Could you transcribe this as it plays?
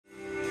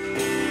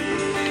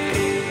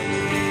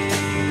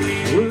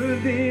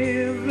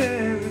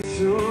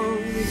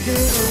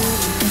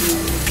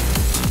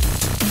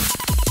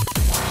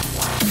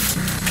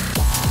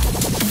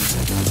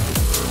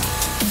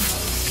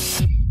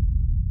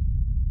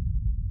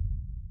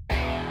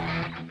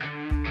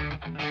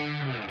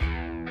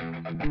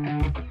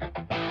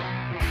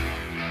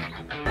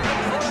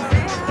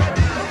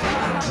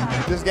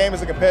this game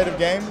is a competitive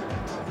game.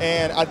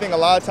 And I think a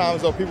lot of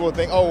times, though, people will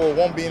think, oh, well,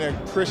 won't being a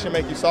Christian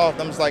make you soft?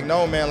 I'm just like,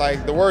 no, man.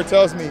 Like, the Word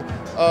tells me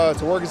to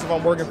work as if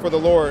I'm working for the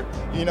Lord.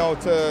 You know,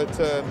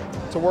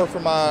 to work for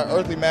my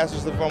earthly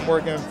masters if I'm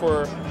working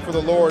for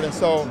the Lord. And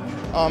so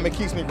it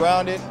keeps me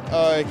grounded.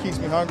 It keeps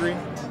me hungry.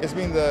 It's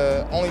been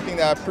the only thing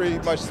that I pretty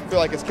much feel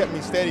like has kept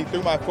me steady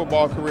through my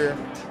football career.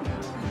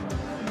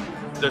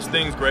 There's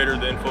things greater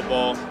than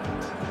football.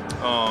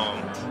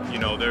 You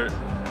know,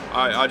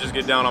 I just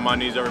get down on my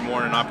knees every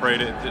morning and I pray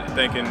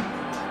thanking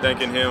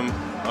Him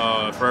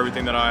for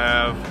everything that I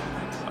have.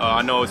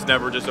 I know it's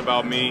never just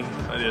about me.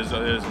 There's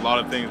a lot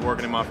of things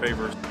working in my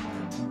favor.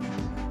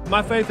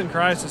 My faith in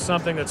Christ is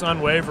something that's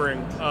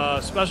unwavering.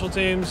 Special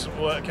teams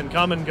can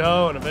come and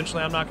go, and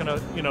eventually I'm not going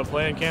to,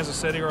 play in Kansas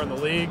City or in the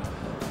league.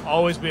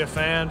 Always be a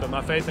fan, but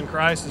my faith in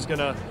Christ is going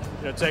to,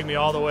 take me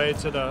all the way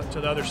to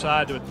the other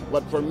side.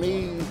 But for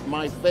me,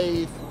 my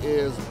faith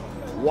is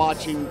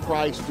watching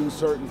Christ do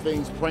certain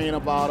things, praying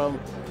about Him.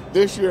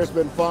 This year it's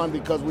been fun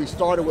because we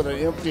started with an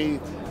empty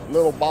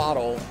little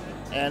bottle,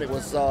 and it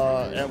was,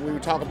 and we were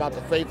talking about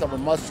the faith of a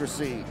mustard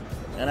seed.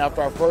 And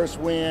after our first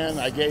win,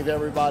 I gave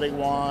everybody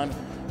one.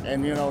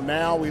 And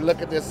now we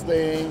look at this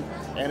thing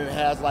and it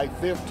has like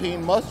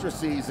 15 mustard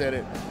seeds in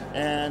it.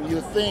 And you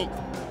think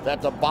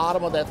that the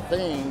bottom of that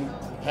thing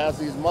has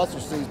these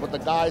mustard seeds, but the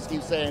guys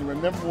keep saying,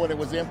 remember when it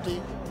was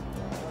empty?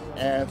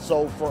 And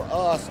so for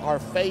us, our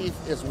faith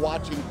is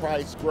watching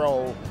Christ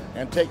grow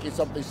and taking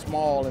something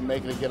small and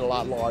making it get a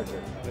lot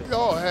larger. We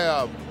all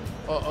have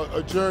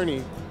a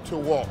journey to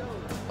walk,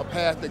 a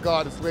path that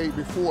God has laid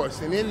before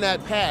us. And in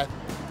that path,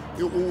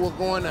 we're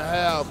going to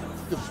have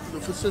the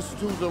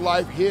vicissitudes of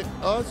life hit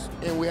us,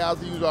 and we have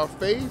to use our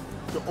faith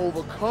to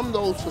overcome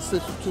those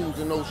vicissitudes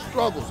and those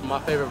struggles. My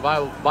favorite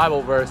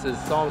Bible verse is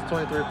Psalms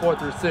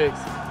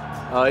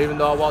 23:4-6. Even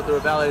though I walk through a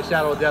valley of the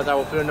shadow of death, I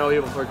will fear no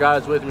evil, for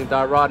God is with me.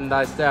 Thy rod and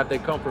thy staff, they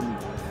comfort me.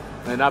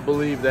 And I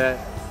believe that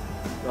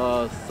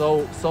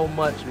so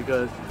much,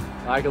 because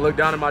I can look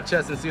down at my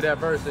chest and see that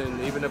verse,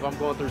 and even if I'm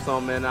going through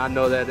something, man, I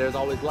know that there's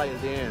always light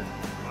at the end.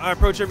 I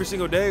approach every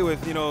single day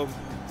with,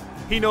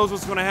 He knows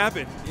what's going to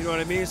happen. You know what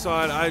I mean? So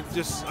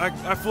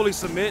I fully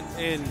submit,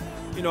 and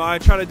I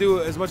try to do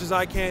as much as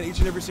I can each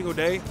and every single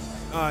day,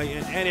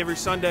 and every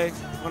Sunday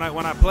when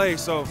I play.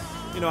 So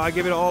I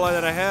give it all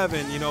that I have,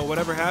 and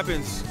whatever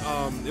happens,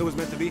 it was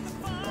meant to be.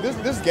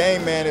 This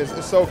game, man,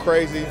 is so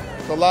crazy.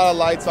 There's a lot of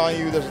lights on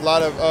you. There's a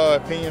lot of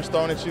opinions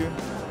thrown at you.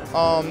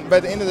 But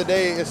at the end of the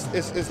day,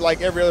 it's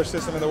like every other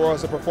system in the world.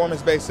 It's a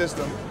performance-based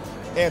system.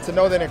 And to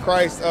know that in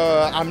Christ,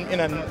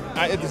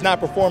 it's not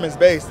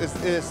performance-based.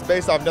 It's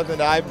based off nothing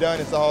that I've done.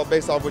 It's all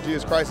based off what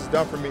Jesus Christ has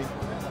done for me.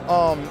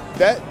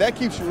 That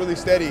keeps you really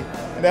steady,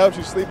 and that helps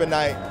you sleep at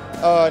night,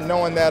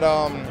 knowing that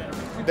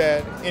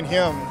that in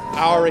Him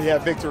I already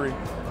have victory.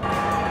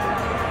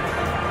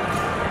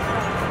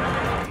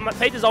 My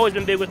faith has always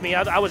been big with me.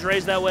 I was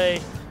raised that way,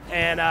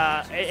 and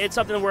it's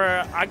something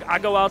where I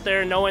go out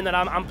there knowing that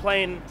I'm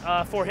playing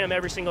for Him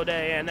every single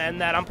day,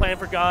 and that I'm playing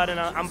for God, and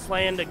I'm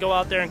playing to go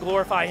out there and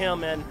glorify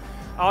Him. And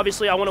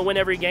obviously I want to win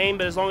every game,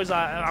 but as long as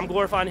I'm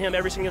glorifying Him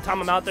every single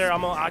time I'm out there,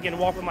 I can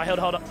walk with my head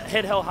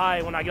held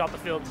high when I get off the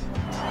field.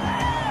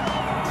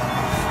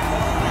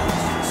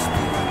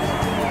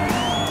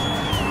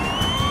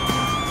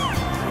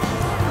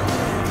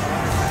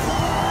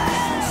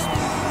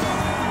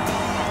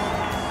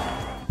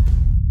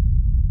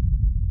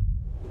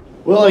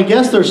 Well, I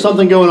guess there's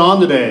something going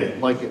on today,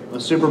 like a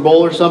Super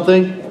Bowl or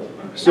something.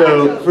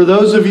 So for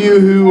those of you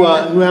who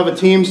have a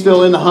team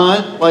still in the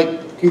hunt,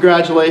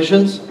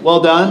 congratulations,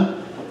 well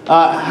done.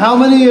 How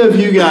many of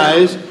you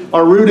guys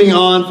are rooting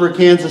on for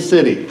Kansas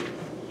City?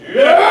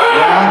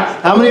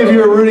 Yeah? How many of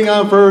you are rooting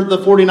on for the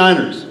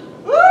 49ers?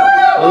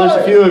 Well,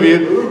 there's a few of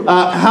you.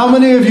 How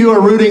many of you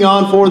are rooting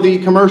on for the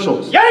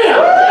commercials?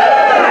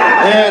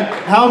 Yeah! And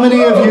how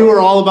many of you are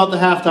all about the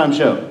halftime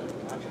show?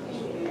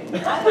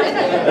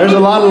 There's a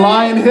lot of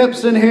lying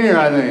hips in here,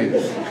 I think.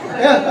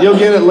 You'll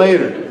get it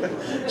later.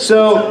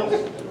 So,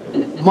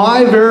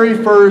 my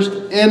very first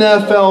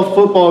NFL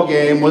football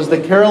game was the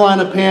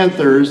Carolina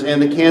Panthers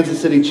and the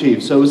Kansas City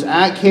Chiefs. So it was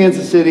at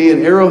Kansas City at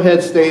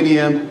Arrowhead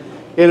Stadium,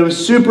 and it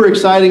was super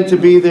exciting to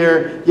be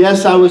there.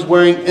 Yes, I was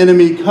wearing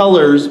enemy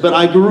colors, but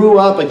I grew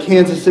up a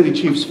Kansas City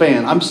Chiefs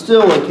fan. I'm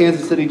still a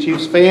Kansas City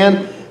Chiefs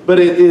fan, but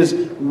it is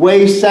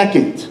way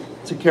second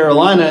to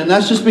Carolina, and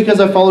that's just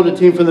because I followed a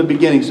team from the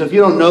beginning. So if you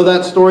don't know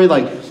that story,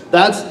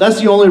 that's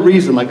the only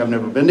reason. I've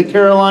never been to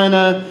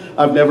Carolina,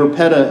 I've never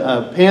pet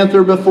a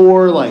Panther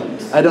before,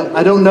 I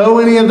don't know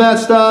any of that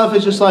stuff.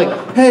 It's just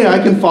hey, I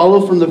can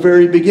follow from the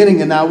very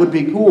beginning, and that would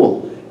be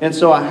cool. And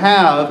so I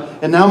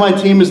have, and now my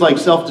team is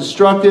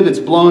self-destructed, it's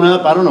blown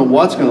up, I don't know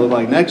what's going to look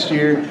like next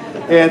year.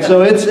 And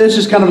so it's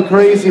just kind of a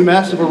crazy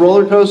mess of a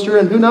roller coaster,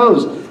 and who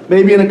knows,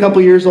 maybe in a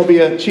couple years I'll be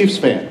a Chiefs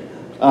fan.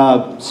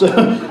 So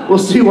we'll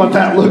see what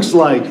that looks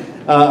like.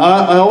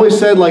 I always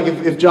said,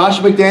 if Josh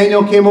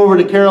McDaniel came over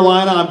to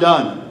Carolina, I'm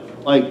done.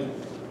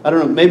 I don't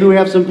know, maybe we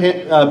have some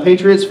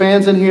Patriots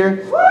fans in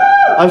here.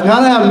 I've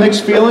kind of have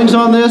mixed feelings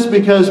on this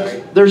because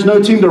there's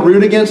no team to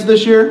root against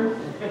this year.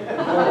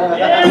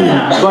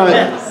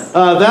 But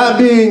that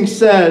being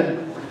said,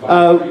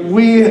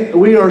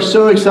 we are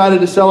so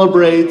excited to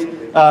celebrate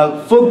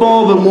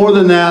football, but more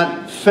than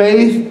that,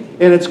 faith.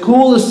 And it's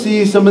cool to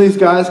see some of these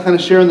guys kind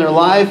of sharing their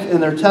life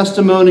and their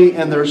testimony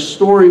and their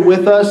story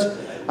with us.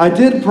 I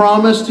did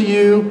promise to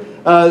you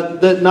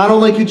that not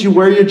only could you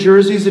wear your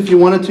jerseys if you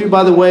wanted to,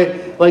 by the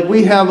way, like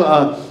we have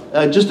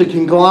just a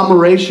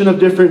conglomeration of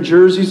different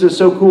jerseys. It's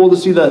so cool to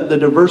see the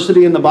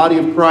diversity in the body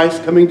of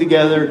Christ coming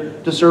together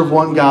to serve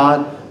one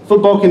God.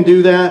 Football can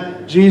do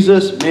that.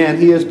 Jesus, man,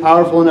 he is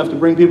powerful enough to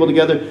bring people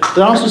together. But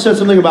I also said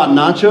something about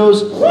nachos.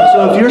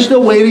 So if you're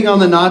still waiting on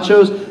the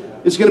nachos,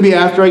 it's going to be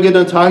after I get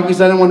done talking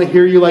because I didn't want to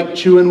hear you like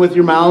chewing with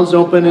your mouths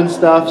open and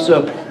stuff.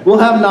 So we'll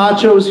have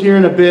nachos here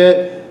in a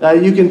bit.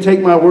 You can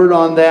take my word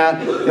on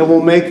that, and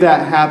we'll make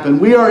that happen.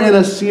 We are in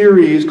a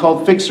series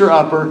called Fixer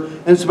Upper,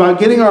 and it's about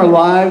getting our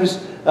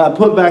lives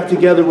put back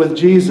together with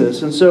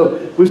Jesus. And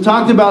so we've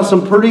talked about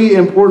some pretty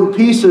important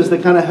pieces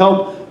that kind of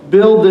help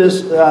build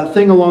this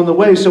thing along the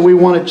way. So we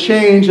want to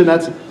change, and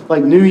that's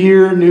like new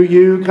year, new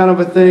you kind of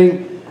a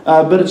thing.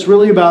 But it's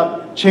really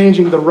about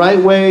changing the right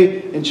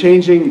way and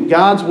changing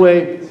God's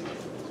way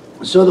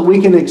so that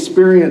we can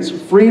experience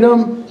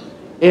freedom.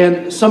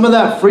 And some of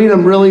that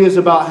freedom really is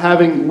about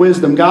having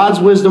wisdom. God's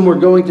wisdom, we're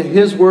going to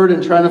His Word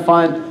and trying to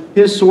find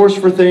His source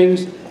for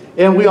things.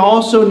 And we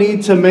also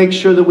need to make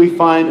sure that we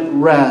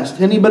find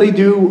rest. Anybody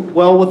do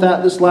well with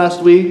that this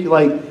last week?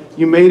 Like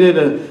you made it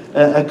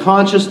a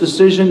conscious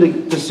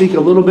decision to seek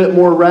a little bit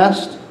more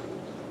rest?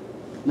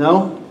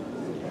 No?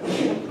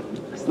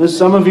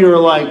 Some of you are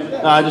like,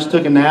 I just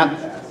took a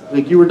nap.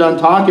 Like you were done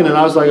talking and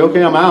I was like,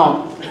 okay, I'm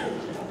out.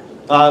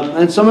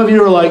 And some of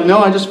you are like, no,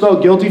 I just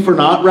felt guilty for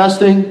not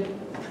resting.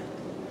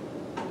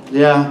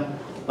 Yeah,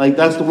 like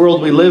that's the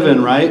world we live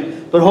in,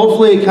 right? But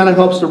hopefully it kind of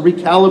helps to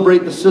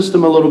recalibrate the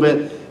system a little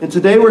bit. And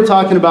today we're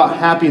talking about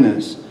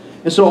happiness.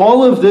 And so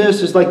all of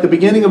this is like the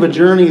beginning of a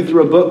journey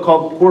through a book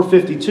called Core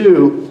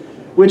 52,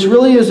 which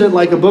really isn't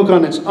like a book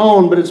on its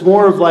own, but it's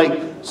more of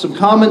like some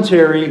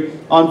commentary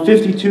on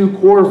 52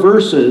 core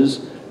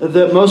verses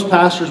that most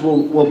pastors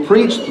will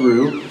preach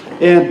through.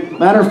 And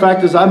matter of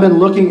fact, as I've been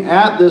looking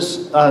at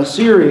this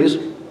series,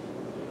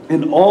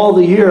 and all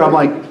the year, I'm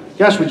like,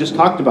 gosh, we just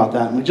talked about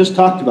that, and we just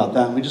talked about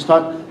that, and we just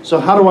talked. So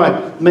how do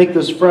I make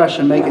this fresh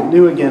and make it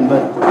new again?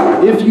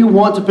 But if you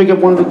want to pick up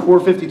one of the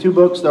Core 52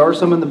 books, there are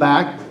some in the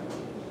back.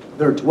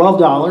 They're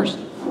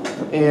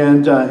 $12.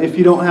 And if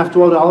you don't have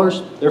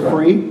 $12, they're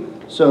free.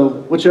 So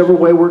whichever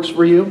way works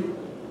for you.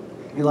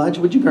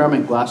 Elijah, would you grab me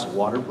a glass of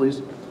water,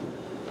 please?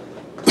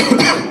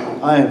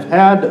 I have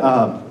had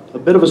a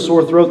bit of a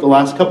sore throat the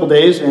last couple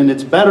days, and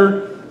it's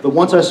better, but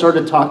once I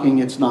started talking,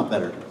 it's not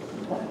better.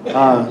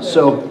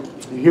 So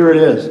here it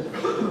is.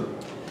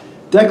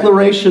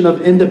 Declaration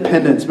of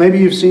Independence. Maybe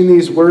you've seen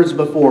these words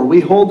before. We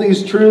hold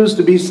these truths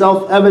to be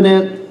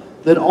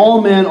self-evident that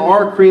all men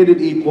are created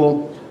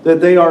equal,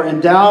 that they are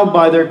endowed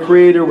by their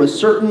Creator with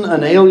certain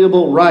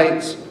unalienable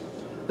rights,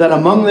 that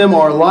among them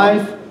are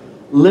life,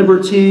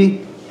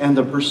 liberty, and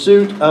the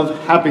pursuit of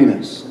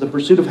happiness. The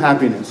pursuit of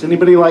happiness.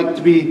 Anybody like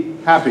to be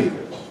happy?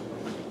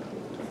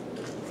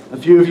 A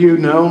few of you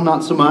know,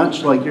 not so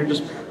much. Like you're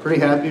just pretty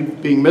happy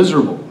being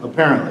miserable,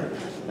 apparently.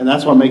 And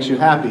that's what makes you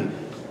happy.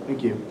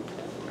 Thank you.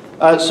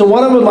 So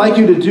what I would like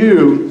you to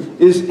do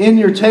is in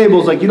your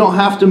tables, like you don't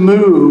have to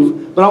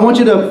move, but I want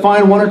you to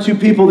find one or two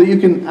people that you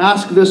can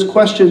ask this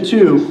question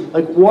to.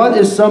 Like, what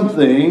is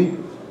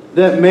something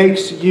that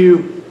makes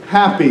you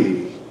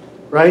happy,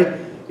 right?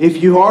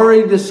 If you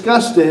already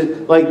discussed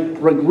it, like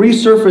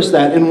resurface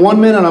that. In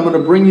 1 minute, I'm going to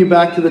bring you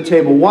back to the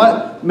table.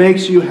 What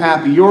makes you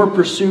happy? Your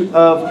pursuit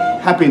of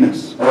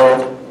happiness.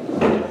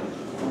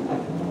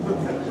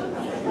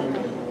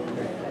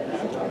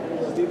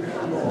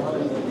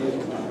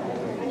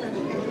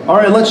 All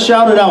right, let's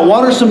shout it out.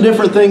 What are some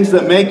different things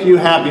that make you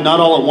happy? Not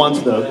all at once,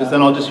 though, because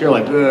then I'll just hear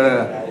like,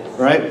 ugh,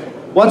 right?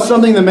 What's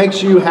something that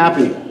makes you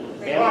happy?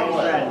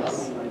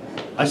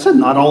 I said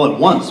not all at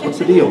once. What's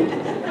the deal?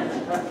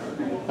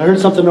 I heard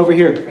something over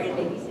here.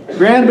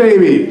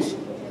 Grandbabies.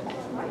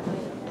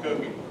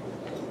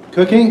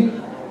 Cooking?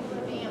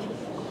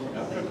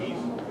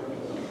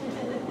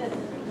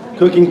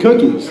 Cooking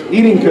cookies.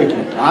 Eating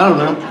cookies. I don't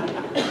know.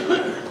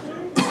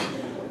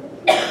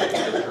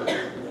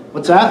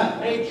 What's that?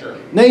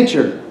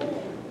 Nature.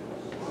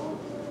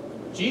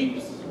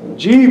 Jeeps.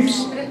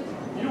 Jeeps.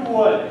 You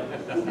would.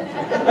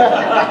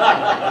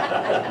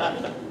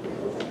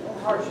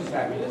 Harsh is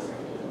happiness.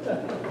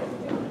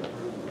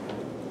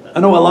 I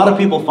know a lot of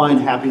people find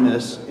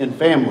happiness in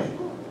family.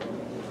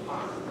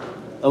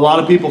 A lot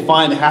of people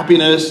find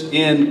happiness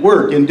in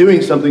work, in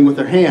doing something with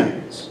their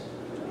hands.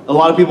 A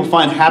lot of people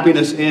find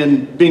happiness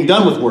in being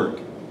done with work.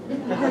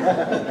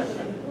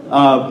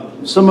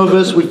 Some of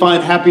us, we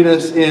find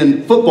happiness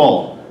in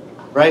football,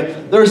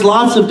 right? There's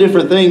lots of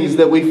different things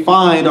that we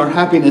find our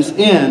happiness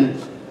in,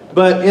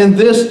 but in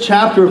this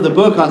chapter of the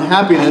book on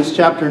happiness,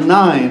 chapter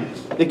 9,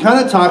 it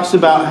kind of talks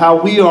about how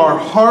we are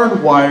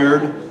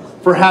hardwired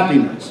for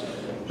happiness.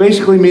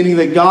 Basically meaning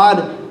that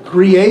God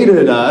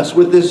created us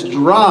with this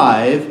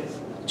drive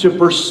to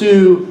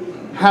pursue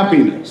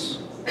happiness.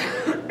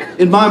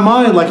 In my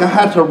mind, like I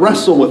had to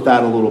wrestle with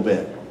that a little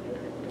bit.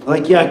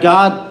 Like, yeah,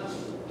 God,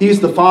 He's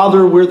the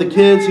Father, we're the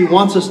kids. He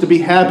wants us to be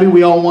happy.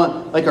 We all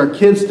want, like, our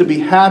kids to be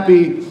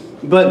happy.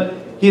 But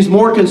He's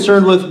more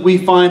concerned with we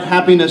find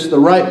happiness the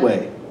right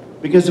way.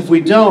 Because if we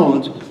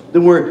don't,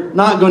 then we're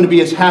not going to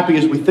be as happy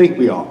as we think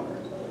we are.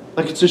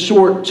 Like it's a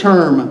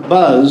short-term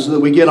buzz that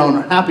we get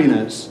on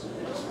happiness.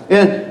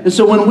 And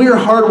so when we're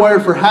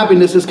hardwired for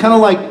happiness, it's kind of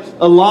like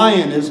a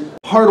lion is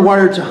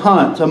hardwired to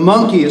hunt. A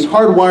monkey is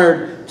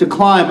hardwired to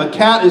climb. A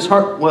cat is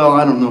well,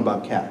 I don't know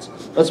about cats.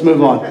 Let's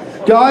move on.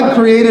 God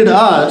created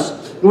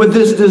us with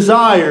this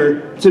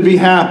desire to be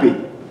happy.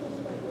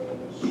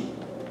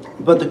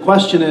 But the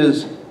question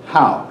is,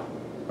 how?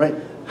 Right?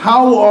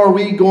 How are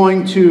we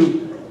going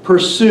to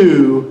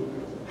pursue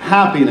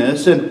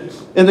happiness?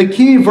 And the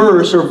key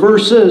verse or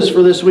verses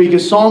for this week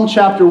is Psalm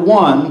chapter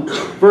 1,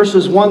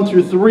 verses 1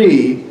 through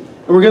 3.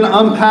 And we're going to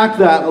unpack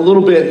that a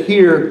little bit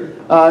here.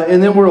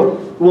 And then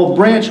we'll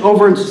branch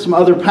over into some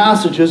other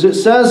passages. It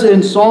says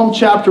in Psalm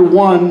chapter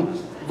 1,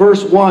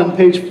 verse 1,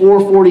 page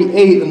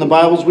 448 in the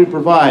Bibles we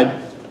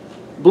provide,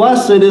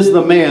 blessed is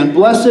the man.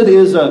 Blessed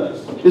is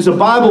a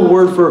Bible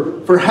word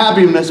for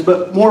happiness,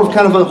 but more of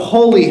kind of a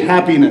holy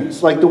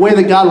happiness, like the way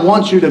that God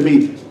wants you to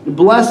be.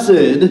 Blessed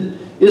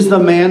is the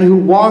man who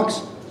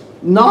walks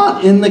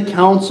not in the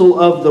counsel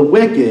of the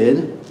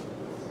wicked,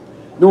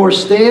 nor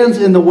stands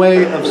in the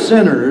way of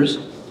sinners,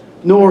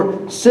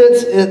 nor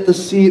sits at the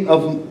seat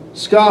of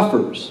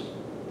scoffers.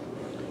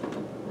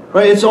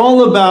 Right? It's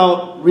all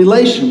about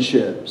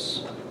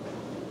relationships.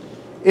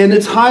 And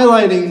it's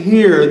highlighting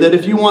here that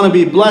if you want to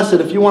be blessed,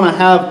 if you want to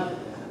have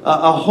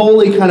a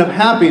holy kind of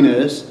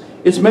happiness,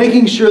 it's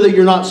making sure that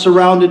you're not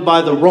surrounded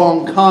by the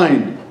wrong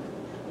kind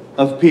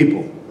of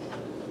people.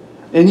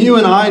 And you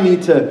and I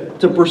need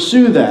to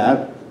pursue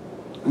that.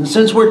 And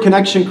since we're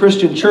Connection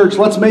Christian Church,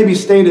 let's maybe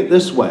state it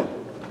this way,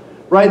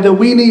 right? That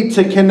we need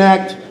to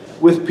connect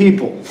with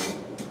people.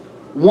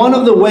 One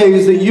of the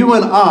ways that you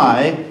and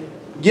I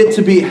get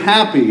to be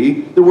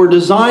happy, that we're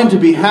designed to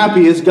be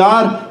happy, is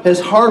God has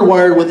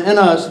hardwired within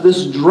us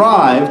this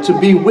drive to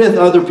be with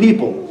other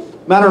people.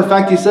 Matter of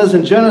fact, He says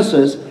in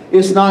Genesis,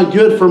 it's not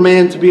good for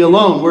man to be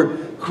alone. We're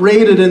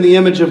created in the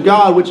image of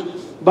God, which,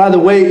 by the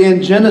way,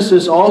 in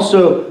Genesis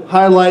also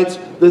highlights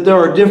that there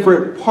are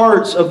different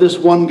parts of this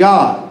one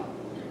God.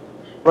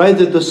 Right?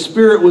 That the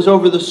Spirit was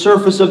over the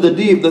surface of the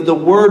deep, that the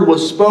Word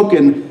was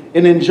spoken.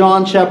 And in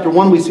John chapter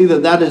 1, we see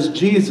that that is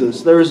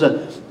Jesus. There is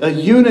a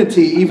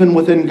unity even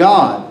within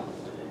God.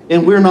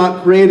 And we're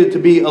not created to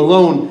be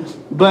alone.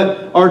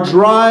 But our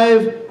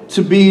drive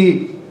to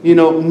be,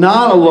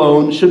 not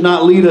alone should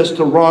not lead us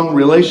to wrong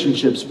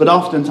relationships. But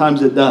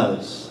oftentimes it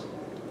does.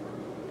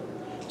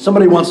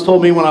 Somebody once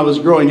told me when I was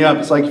growing up,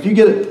 it's like if you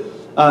get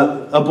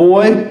a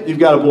boy, you've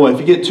got a boy.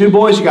 If you get 2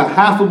 boys, you got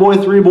half a boy,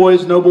 3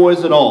 boys, no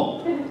boys at all.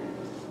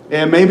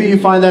 And maybe you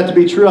find that to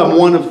be true. I'm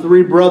one of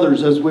 3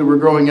 brothers as we were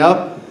growing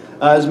up.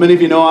 As many of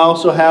you know, I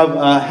also have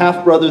a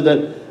half-brother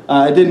that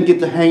I didn't get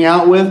to hang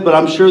out with, but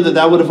I'm sure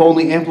that would have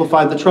only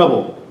amplified the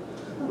trouble,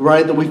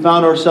 right, that we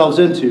found ourselves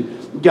into.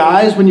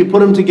 Guys, when you put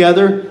them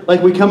together,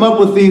 like we come up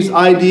with these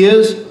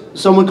ideas,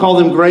 some would call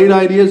them great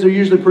ideas, they're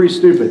usually pretty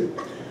stupid,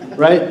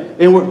 right?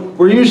 And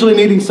we're usually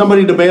needing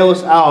somebody to bail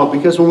us out,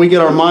 because when we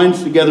get our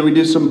minds together, we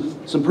do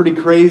some pretty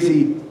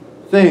crazy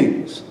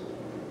things.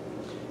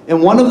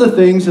 And one of the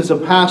things as a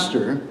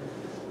pastor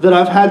that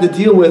I've had to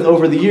deal with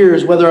over the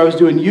years, whether I was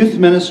doing youth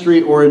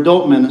ministry or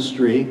adult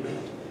ministry,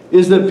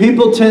 is that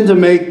people tend to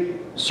make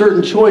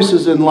certain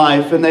choices in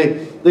life, and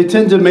they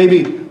tend to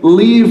maybe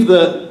leave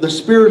the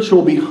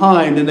spiritual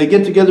behind, and they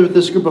get together with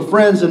this group of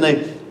friends and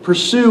they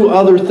pursue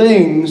other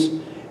things,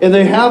 and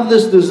they have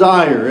this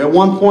desire at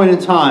one point in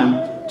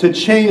time to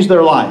change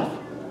their life.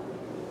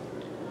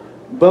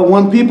 But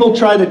when people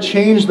try to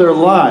change their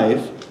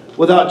life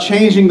without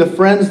changing the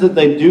friends that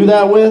they do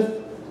that with,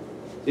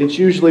 it's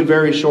usually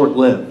very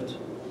short-lived.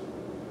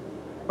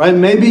 Right?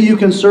 Maybe you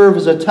can serve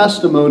as a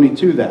testimony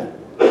to that.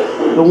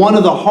 But one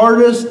of the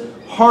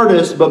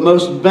hardest but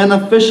most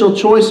beneficial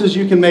choices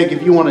you can make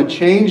if you want to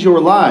change your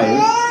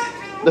life,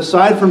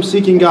 aside from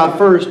seeking God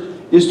first,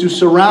 is to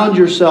surround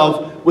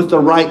yourself with the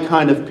right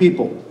kind of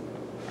people.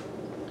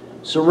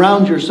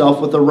 Surround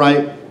yourself with the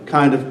right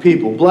kind of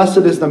people. Blessed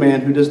is the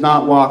man who does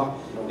not walk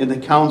in the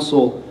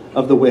counsel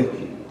of the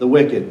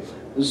wicked.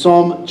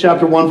 Psalm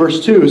chapter 1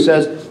 verse 2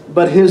 says,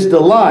 but his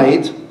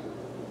delight,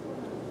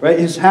 right,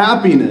 his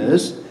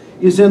happiness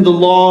is in the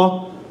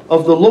law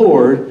of the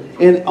Lord,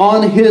 and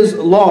on his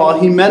law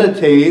he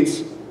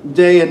meditates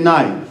day and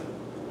night.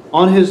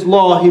 On his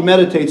law he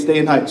meditates day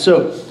and night.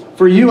 So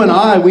for you and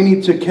I, we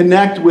need to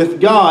connect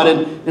with God,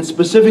 and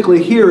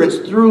specifically here it's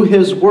through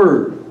his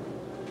word.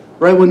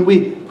 Right? When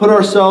we put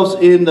ourselves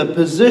in the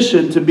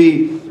position to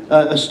be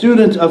a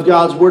student of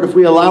God's word, if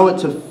we allow it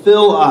to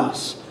fill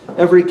us,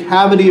 every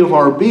cavity of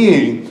our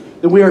being,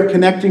 then we are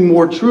connecting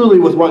more truly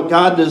with what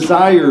God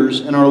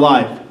desires in our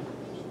life.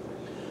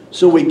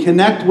 So we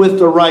connect with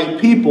the right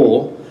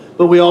people,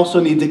 but we also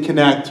need to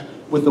connect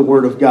with the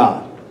Word of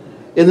God.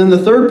 And then the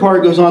third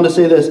part goes on to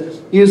say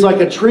this, He is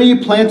like a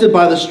tree planted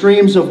by the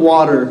streams of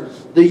water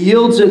that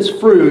yields its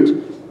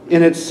fruit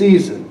in its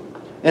season,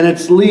 and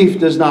its leaf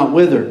does not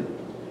wither.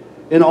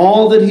 In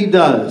all that he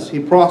does, he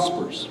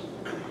prospers.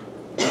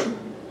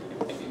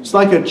 It's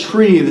like a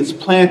tree that's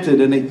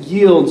planted and it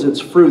yields its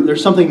fruit.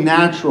 There's something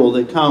natural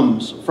that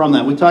comes from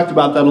that. We talked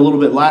about that a little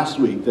bit last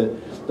week,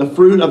 that the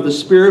fruit of the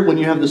Spirit, when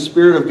you have the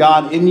Spirit of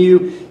God in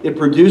you, it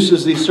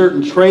produces these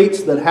certain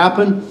traits that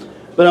happen.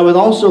 But I would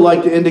also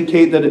like to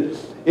indicate that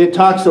it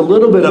talks a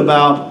little bit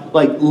about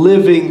like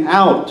living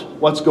out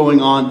what's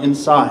going on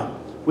inside.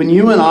 When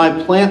you and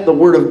I plant the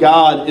Word of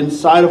God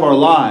inside of our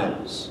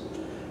lives,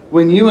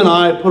 when you and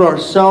I put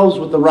ourselves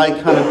with the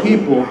right kind of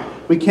people,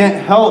 we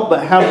can't help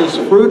but have this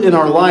fruit in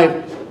our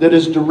life that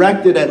is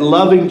directed at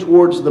loving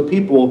towards the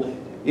people.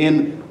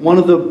 And one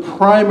of the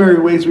primary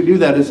ways we do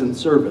that is in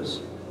service.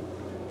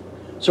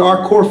 So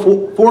our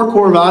four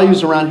core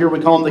values around here, we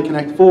call them the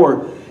Connect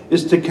Four,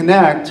 is to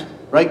connect,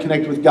 right?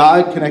 Connect with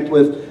God, connect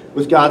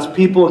with God's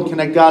people, and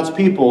connect God's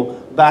people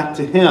back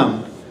to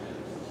Him.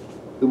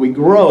 That we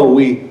grow,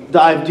 we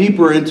dive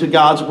deeper into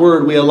God's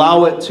Word, we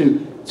allow it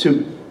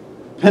to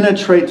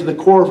penetrate to the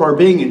core of our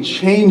being and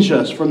change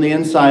us from the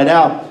inside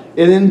out.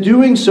 And in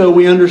doing so,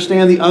 we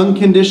understand the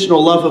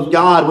unconditional love of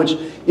God, which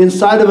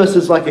inside of us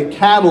is like a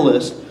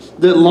catalyst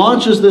that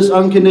launches this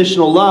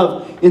unconditional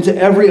love into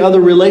every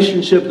other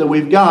relationship that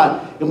we've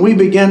got. And we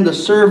begin to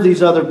serve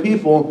these other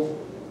people.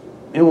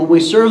 And when we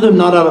serve them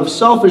not out of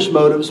selfish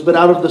motives, but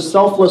out of the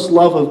selfless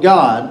love of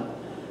God,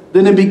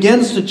 then it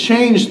begins to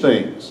change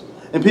things.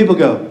 And people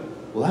go,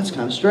 well, that's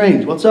kind of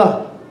strange. What's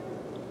up?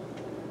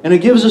 And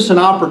it gives us an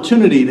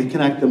opportunity to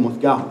connect them with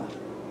God.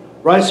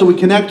 Right? So we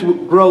connect,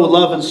 grow,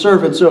 love, and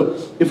serve. And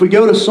so if we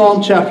go to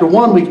Psalm chapter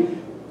 1, we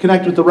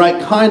connect with the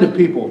right kind of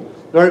people.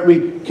 Right?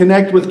 We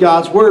connect with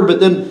God's Word, but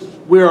then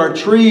we're a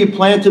tree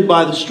planted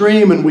by the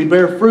stream and we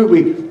bear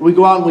fruit. We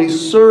go out and we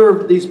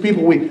serve these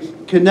people. We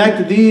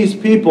connect these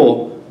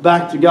people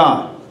back to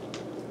God.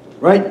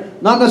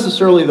 Right? Not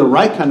necessarily the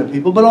right kind of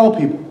people, but all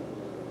people.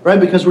 Right?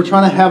 Because we're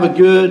trying to have a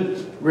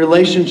good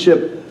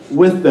relationship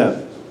with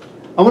them.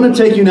 I want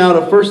to take you now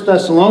to 1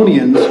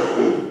 Thessalonians.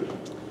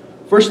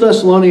 1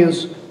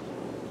 Thessalonians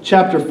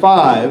chapter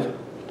 5,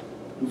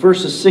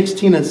 verses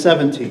 16 and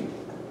 17.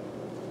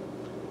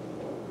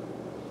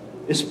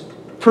 It's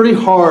pretty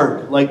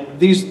hard, like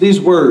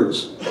these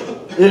words.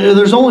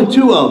 There's only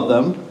two of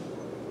them.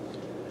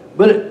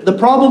 But the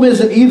problem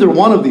isn't either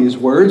one of these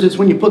words, it's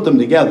when you put them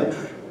together.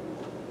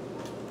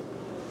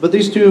 But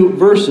these two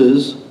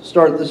verses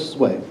start this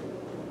way.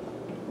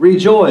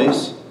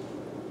 Rejoice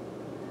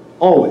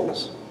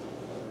always.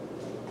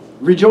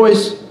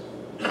 Rejoice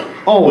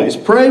always.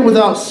 Pray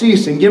without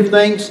ceasing. Give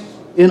thanks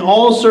in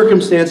all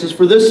circumstances,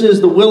 for this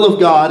is the will of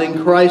God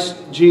in Christ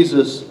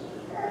Jesus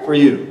for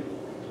you.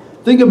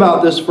 Think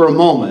about this for a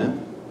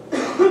moment.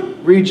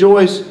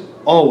 Rejoice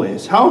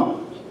always. How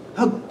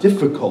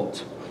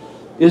difficult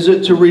is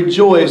it to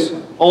rejoice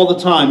all the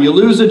time? You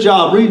lose a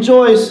job.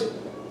 Rejoice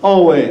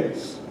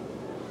always.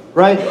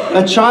 Right?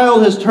 A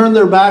child has turned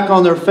their back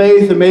on their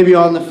faith and maybe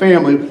on the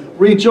family.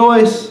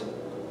 Rejoice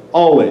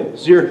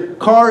always. Your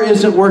car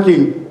isn't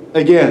working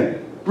again.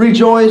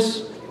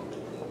 Rejoice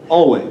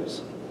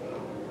always.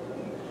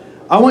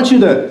 I want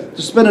you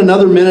to spend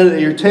another minute at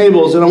your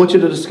tables and I want you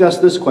to discuss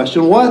this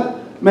question.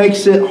 What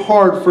makes it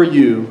hard for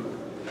you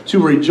to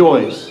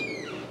rejoice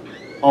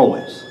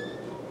always?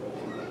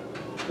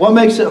 What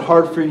makes it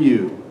hard for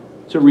you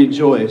to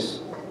rejoice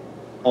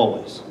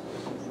always?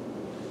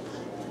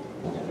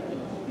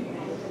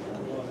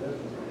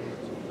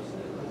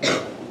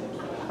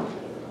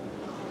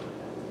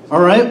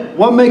 All right,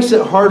 what makes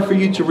it hard for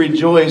you to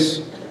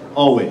rejoice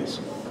always?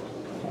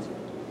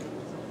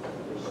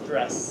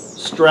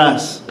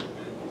 Stress.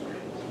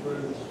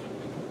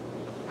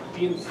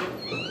 Being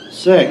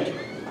Sick.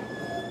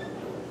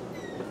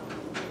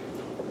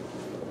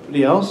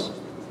 Anybody else?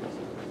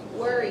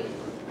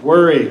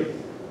 Worry.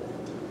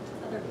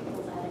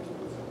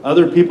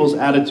 Other people's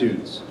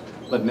attitudes,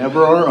 but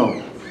never our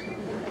own.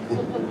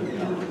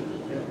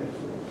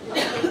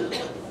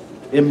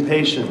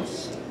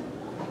 Impatience.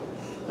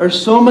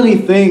 There's so many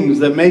things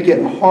that make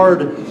it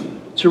hard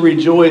to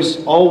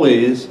rejoice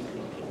always,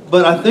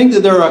 but I think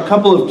that there are a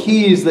couple of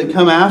keys that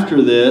come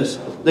after this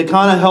that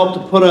kind of help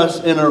to put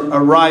us in a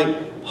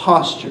right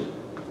posture.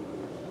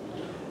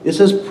 It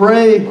says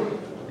pray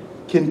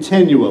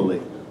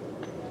continually.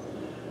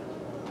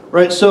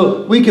 Right,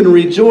 so we can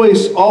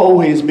rejoice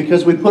always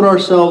because we put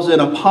ourselves in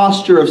a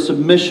posture of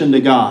submission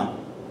to God.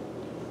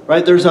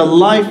 Right, there's a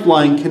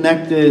lifeline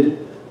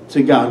connected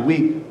to God.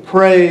 We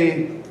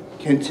pray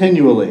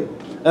continually.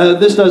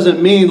 This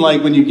doesn't mean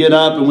like when you get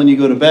up and when you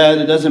go to bed.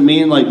 It doesn't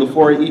mean like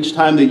before each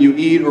time that you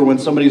eat or when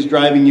somebody's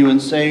driving you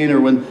insane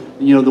or when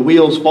the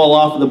wheels fall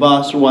off of the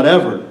bus or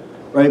whatever.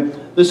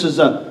 Right? This is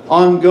an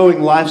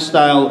ongoing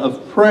lifestyle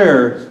of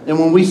prayer. And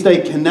when we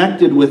stay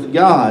connected with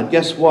God,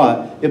 guess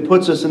what? It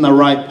puts us in the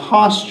right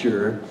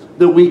posture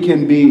that we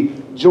can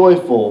be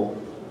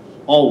joyful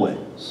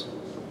always.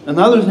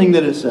 Another thing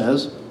that it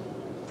says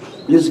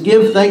is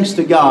give thanks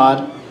to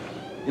God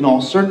in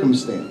all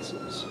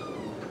circumstances.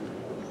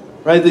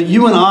 right? That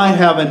you and I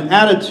have an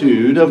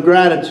attitude of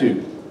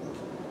gratitude.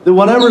 That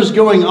whatever's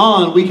going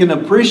on, we can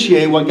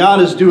appreciate what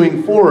God is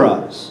doing for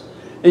us.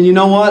 And you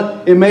know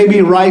what? It may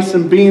be rice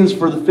and beans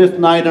for the 5th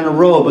night in a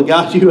row, but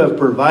God, you have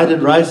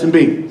provided rice and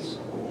beans.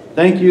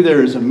 Thank you,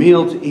 there is a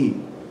meal to eat,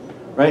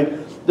 right?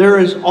 There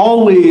is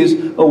always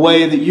a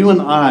way that you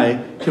and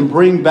I can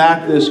bring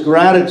back this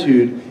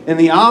gratitude. And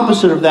the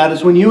opposite of that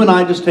is when you and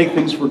I just take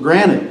things for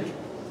granted,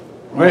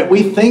 right?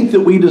 We think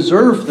that we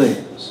deserve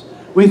things.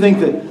 We think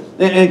that,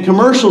 and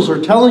commercials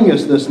are telling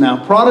us this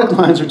now. Product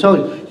lines are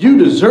telling you,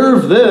 you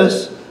deserve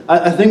this.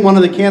 I think one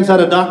of the kids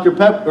had a Dr.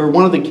 Pepper, or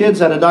one of the kids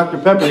had a Dr.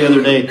 Pepper the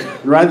other day.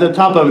 Right at the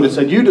top of it, it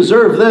said, you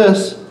deserve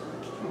this,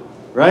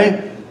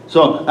 right?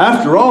 So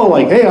after all,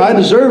 like, hey, I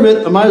deserve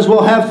it. I might as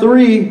well have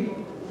 3,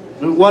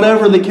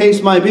 whatever the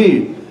case might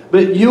be.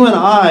 But you and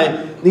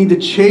I need to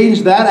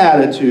change that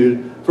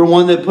attitude for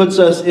one that puts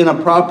us in a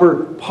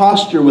proper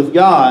posture with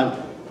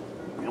God.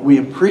 We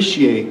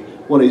appreciate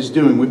what He's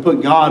doing. We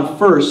put God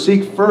first.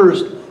 Seek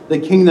first the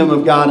kingdom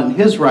of God and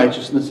His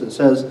righteousness, it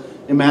says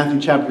in Matthew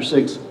chapter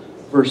 6,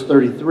 verse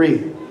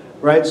 33.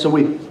 Right? So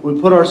we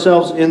put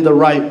ourselves in the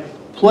right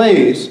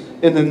place,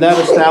 and then that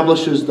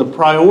establishes the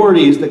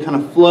priorities that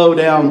kind of flow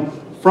down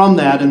from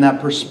that, and that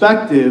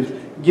perspective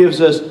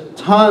gives us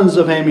tons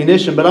of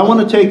ammunition. But I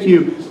want to take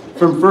you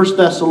from 1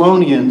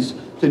 Thessalonians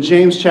to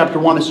James chapter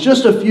 1. It's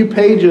just a few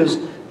pages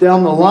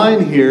down the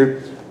line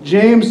here.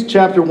 James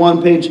chapter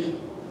 1, page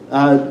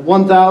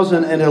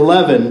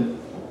 1011.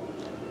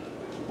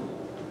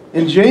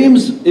 And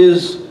James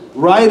is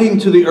writing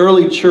to the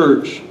early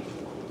church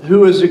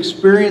who is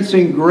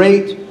experiencing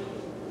great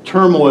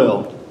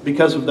turmoil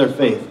because of their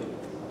faith.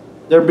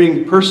 They're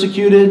being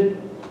persecuted,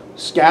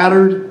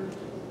 scattered,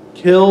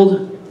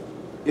 killed.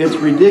 It's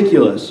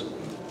ridiculous.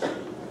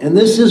 And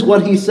this is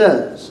what he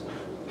says.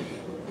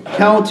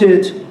 Count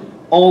it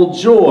all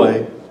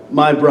joy,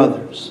 my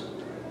brothers,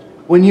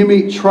 when you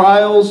meet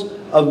trials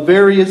of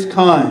various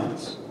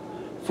kinds,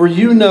 for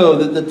you know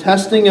that the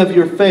testing of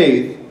your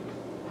faith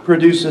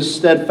produces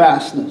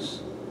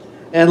steadfastness.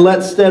 And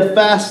let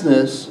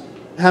steadfastness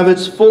have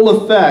its full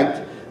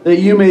effect, that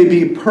you may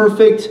be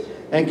perfect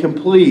and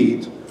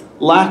complete,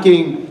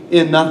 lacking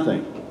in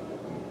nothing.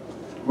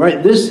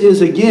 Right? This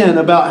is again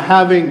about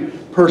having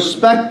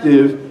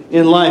perspective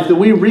in life, that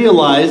we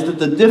realize that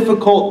the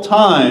difficult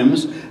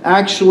times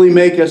actually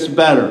make us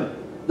better.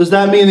 Does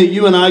that mean that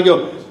you and I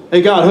go,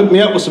 hey God, hook me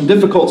up with some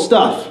difficult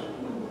stuff?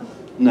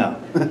 No.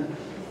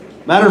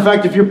 Matter of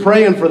fact, if you're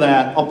praying for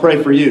that, I'll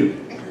pray for you.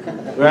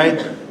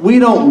 Right? We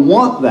don't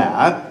want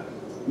that,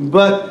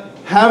 but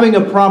having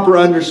a proper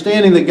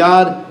understanding that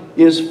God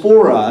is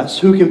for us,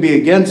 who can be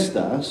against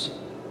us,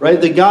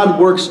 right? That God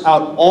works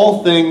out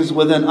all things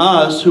within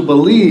us who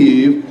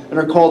believe and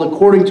are called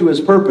according to His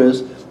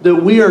purpose, that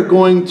we are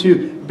going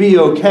to be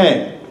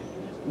okay.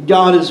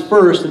 God is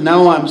first, and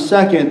now I'm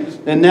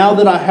second, and now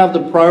that I have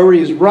the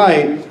priorities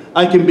right,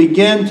 I can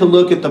begin to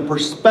look at the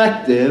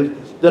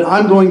perspective that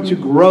I'm going to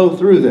grow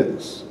through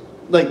this.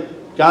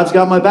 Like, God's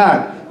got my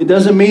back. It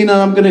doesn't mean that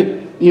I'm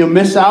going to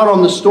miss out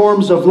on the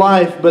storms of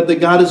life, but that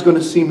God is going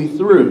to see me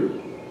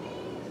through.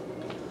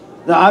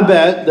 Now, I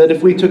bet that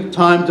if we took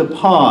time to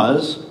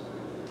pause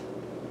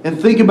and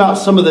think about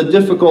some of the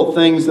difficult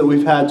things that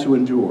we've had to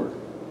endure,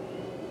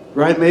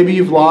 right? Maybe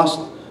you've lost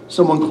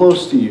someone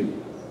close to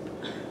you.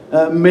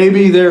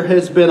 Maybe there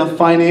has been a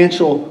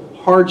financial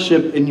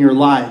hardship in your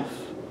life,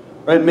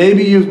 right?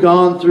 Maybe you've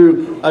gone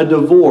through a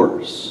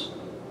divorce.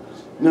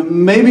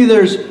 Maybe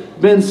there's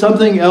been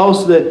something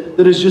else that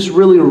has just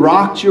really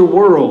rocked your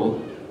world.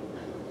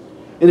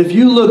 And if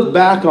you look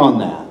back on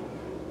that,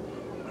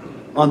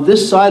 on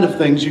this side of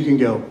things, you can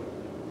go,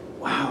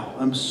 wow,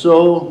 I'm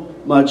so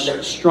much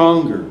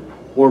stronger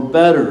or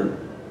better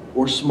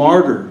or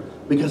smarter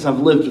because I've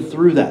lived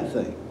through that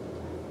thing.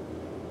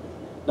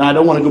 Now, I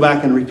don't want to go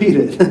back and repeat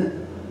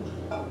it,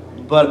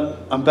 but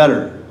I'm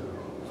better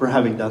for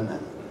having done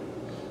that.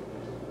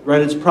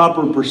 Right? It's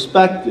proper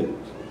perspective.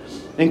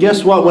 And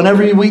guess what?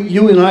 Whenever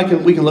you and I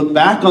we can look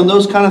back on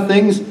those kind of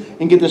things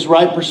and get this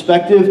right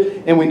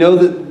perspective, and we know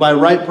that by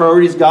right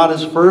priorities, God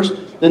is first,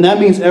 then that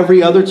means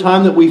every other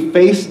time that we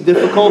face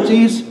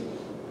difficulties,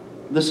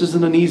 this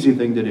isn't an easy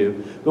thing to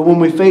do, but when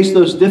we face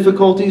those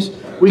difficulties,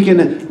 we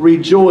can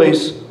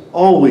rejoice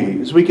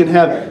always. We can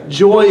have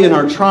joy in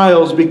our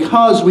trials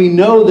because we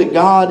know that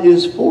God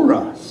is for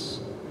us.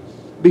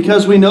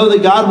 Because we know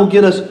that God will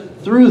get us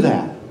through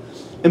that.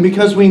 And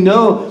because we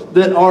know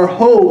that our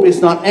hope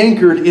is not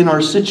anchored in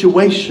our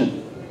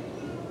situation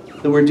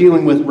that we're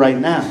dealing with right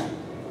now.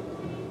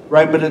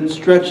 Right? But it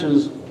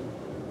stretches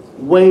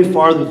way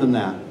farther than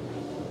that.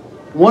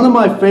 One of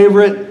my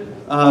favorite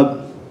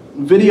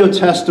video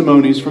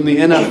testimonies from the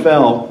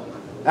NFL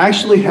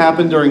actually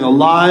happened during a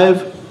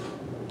live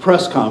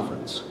press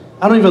conference.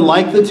 I don't even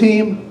like the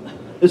team.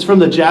 It's from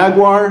the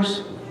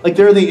Jaguars. Like,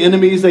 they're the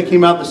enemies. They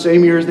came out the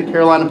same year as the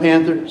Carolina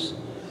Panthers.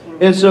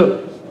 And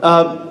so,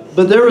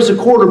 but there was a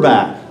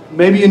quarterback.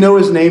 Maybe you know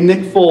his name,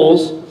 Nick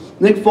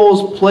Foles. Nick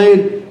Foles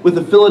played with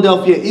the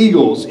Philadelphia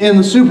Eagles in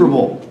the Super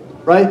Bowl.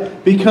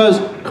 right? Because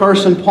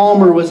Carson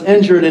Palmer was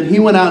injured and he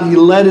went out and he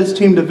led his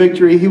team to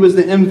victory. He was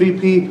the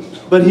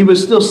MVP, but he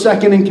was still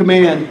second in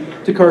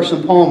command to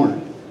Carson Palmer.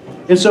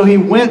 And so he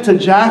went to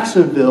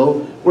Jacksonville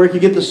where he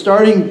could get the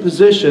starting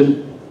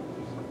position,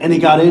 and he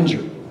got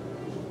injured.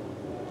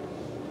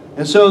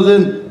 And so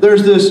then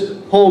there's this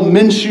whole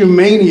Minshew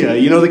mania,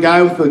 you know, the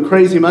guy with the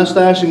crazy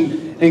mustache,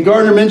 and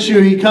Gardner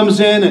Minshew, he comes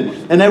in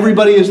and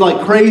everybody is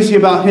like crazy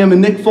about him,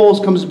 and Nick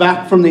Foles comes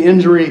back from the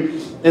injury,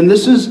 and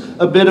this is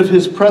a bit of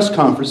his press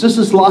conference. This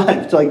is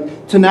live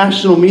to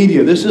national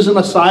media. This isn't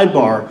a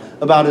sidebar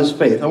about his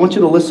faith. I want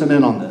you to listen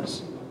in on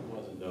this.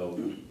 Though,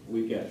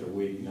 week after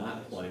week,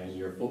 not playing,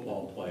 you're a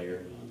football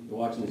player. You're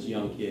watching this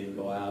young kid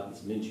go out,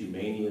 this Minshew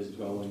mania is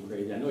going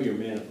crazy. I know you're a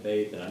man of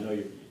faith, and I know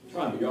you're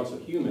trying, but you're also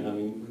human. I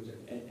mean,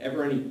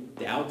 ever any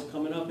doubts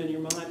coming up in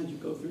your mind? Did you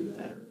go through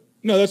that? Or?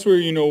 No, that's where,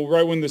 you know,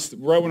 right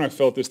when I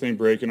felt this thing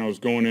break and I was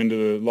going into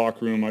the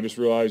locker room, I just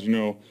realized,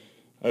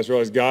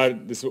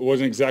 God, this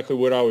wasn't exactly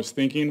what I was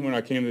thinking when I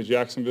came to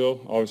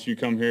Jacksonville. Obviously, you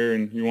come here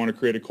and you want to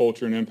create a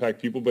culture and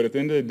impact people, but at the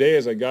end of the day, I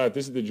was like, God, if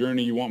this is the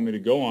journey you want me to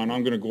go on,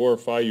 I'm going to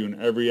glorify you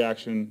in every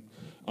action,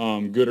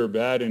 good or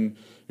bad, and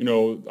you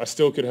know, I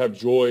still could have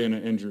joy in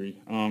an injury.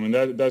 And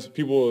that's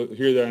people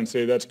hear that and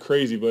say that's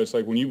crazy, but it's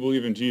like when you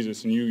believe in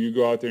Jesus and you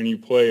go out there and you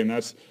play, and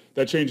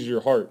that changes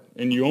your heart.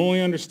 And you only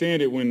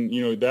understand it when,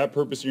 you know, that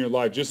purpose in your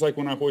life, just like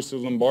when I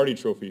hoisted the Lombardi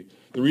trophy.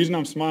 The reason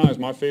I'm smiling is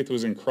my faith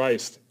was in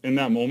Christ in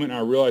that moment, and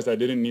I realized I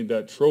didn't need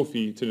that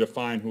trophy to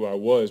define who I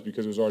was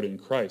because it was already in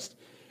Christ.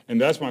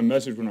 And that's my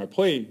message when I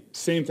play.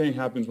 Same thing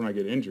happens when I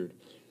get injured.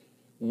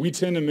 We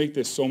tend to make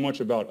this so much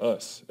about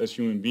us as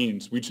human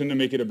beings. We tend to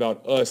make it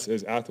about us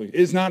as athletes.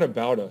 It's not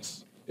about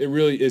us. It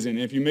really isn't.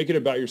 If you make it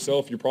about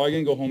yourself, you're probably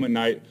going to go home at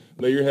night,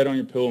 lay your head on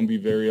your pillow, and be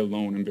very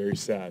alone and very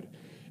sad.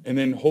 And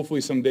then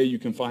hopefully someday you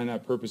can find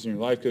that purpose in your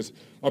life, because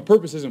my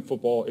purpose isn't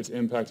football, it's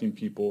impacting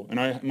people.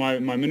 And my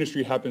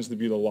ministry happens to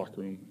be the locker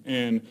room.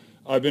 And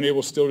I've been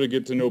able still to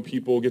get to know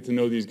people, get to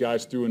know these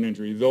guys through an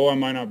injury. Though I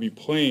might not be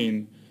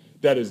playing,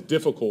 that is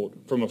difficult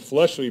from a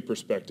fleshly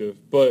perspective,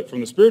 but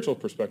from the spiritual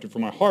perspective,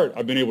 from my heart,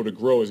 I've been able to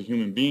grow as a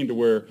human being to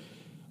where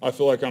I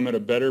feel like I'm at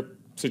a better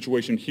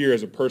situation here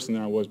as a person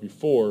than I was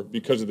before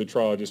because of the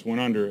trial I just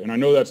went under. And I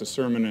know that's a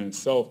sermon in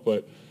itself,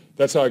 but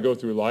that's how I go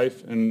through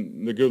life,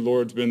 and the good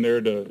Lord's been there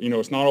to, you know,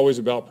 it's not always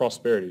about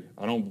prosperity.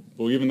 I don't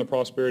believe in the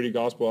prosperity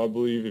gospel. I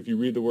believe if you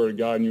read the Word of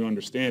God and you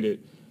understand it,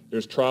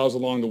 there's trials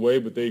along the way,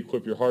 but they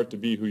equip your heart to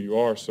be who you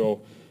are.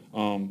 So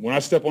when I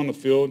step on the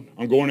field,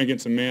 I'm going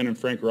against a man in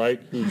Frank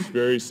Reich who's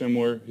very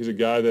similar. He's a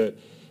guy that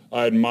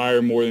I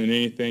admire more than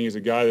anything. He's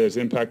a guy that has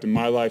impacted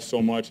my life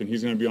so much, and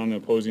he's going to be on the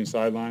opposing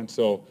sideline.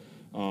 So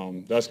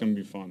that's going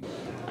to be fun.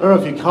 I don't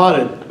know if you caught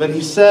it, but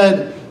he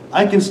said,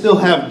 I can still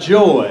have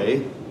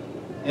joy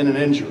in an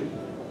injury.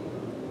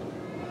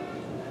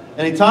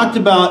 And he talked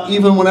about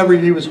even whenever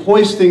he was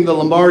hoisting the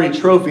Lombardi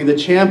trophy, the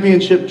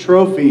championship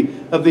trophy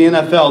of the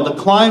NFL,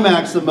 the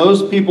climax that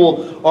most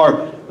people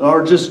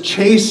are just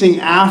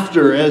chasing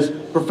after as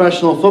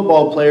professional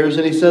football players.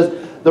 And he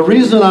says, the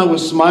reason I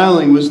was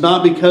smiling was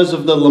not because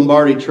of the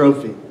Lombardi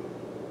trophy.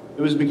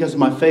 It was because of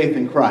my faith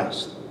in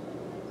Christ.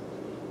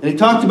 And he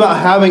talked about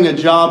having a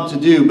job to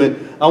do, but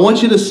I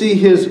want you to see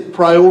his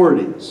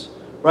priorities,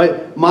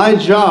 right? My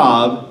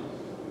job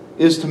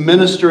is to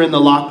minister in the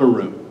locker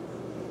room,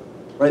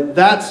 right?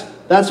 That's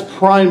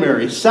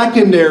primary.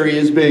 Secondary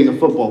is being a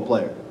football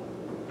player,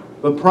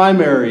 but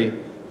primary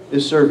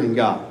is serving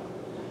God.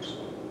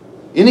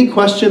 Any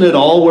question at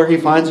all where he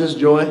finds his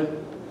joy?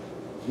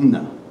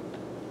 No.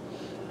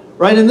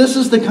 Right? And this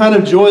is the kind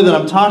of joy that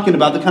I'm talking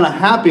about, the kind of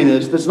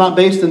happiness that's not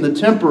based in the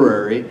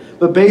temporary,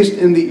 but based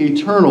in the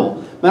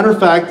eternal. Matter of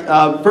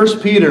fact, 1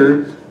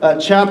 Peter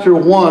chapter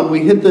 1, we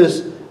hit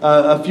this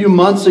a few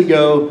months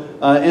ago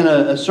in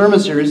a sermon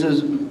series. It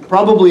was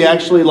probably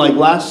actually like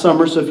last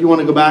summer, so if you want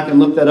to go back and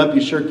look that up,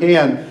 you sure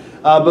can.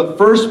 But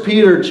 1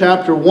 Peter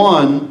chapter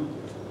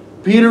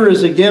 1, Peter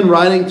is again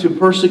writing to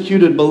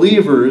persecuted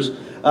believers.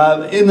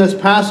 In this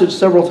passage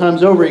several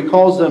times over, he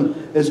calls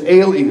them as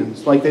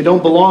aliens, like they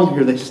don't belong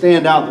here, they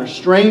stand out, they're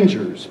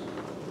strangers.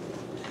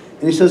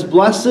 And he says,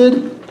 blessed,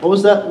 what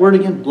was that word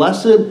again?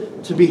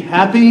 Blessed, to be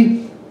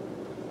happy,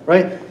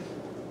 right?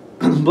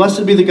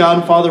 Blessed be the God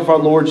and Father of our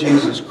Lord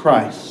Jesus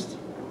Christ.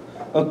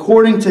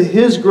 According to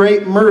His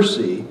great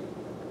mercy,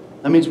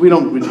 that means we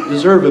don't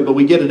deserve it, but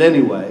we get it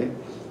anyway.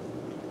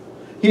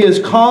 He has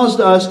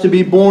caused us to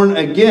be born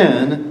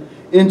again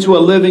into a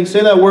living,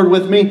 say that word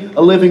with me,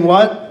 a living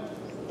what?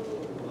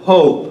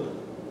 Hope.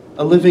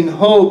 A living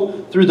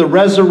hope through the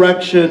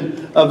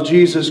resurrection of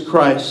Jesus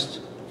Christ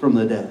from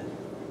the dead.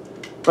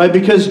 Right?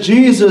 Because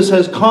Jesus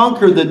has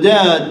conquered the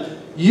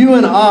dead, you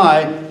and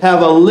I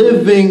have a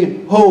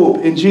living hope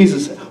in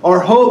Jesus. Our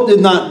hope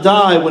did not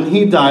die when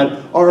He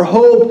died. Our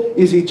hope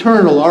is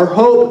eternal. Our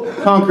hope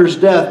conquers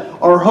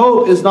death. Our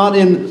hope is not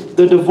in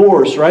the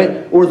divorce,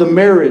 right? Or the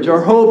marriage.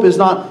 Our hope is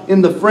not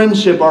in the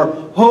friendship. Our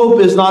hope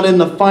is not in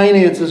the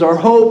finances. Our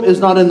hope is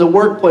not in the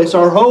workplace.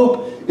 Our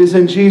hope is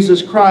in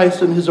Jesus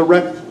Christ and His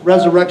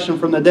resurrection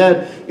from the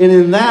dead. And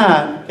in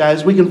that,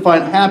 guys, we can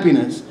find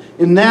happiness.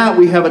 In that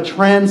we have a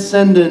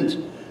transcendent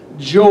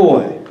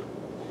joy.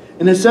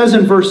 And it says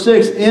in verse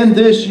 6, in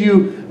this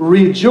you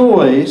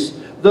rejoice,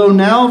 though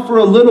now for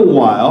a little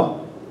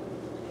while,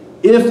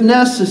 if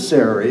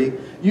necessary,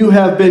 you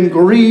have been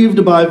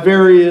grieved by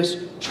various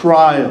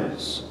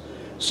trials,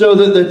 so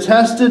that the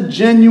tested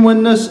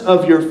genuineness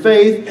of your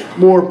faith,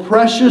 more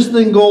precious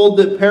than gold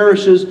that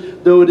perishes,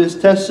 though it is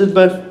tested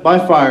by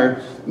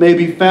fire, may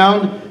be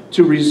found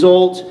to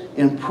result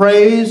in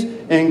praise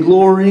and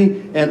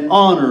glory and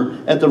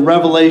honor at the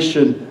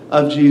revelation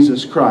of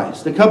Jesus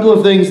Christ. A couple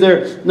of things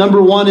there.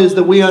 Number one is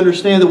that we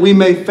understand that we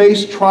may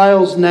face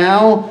trials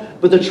now,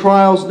 but the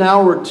trials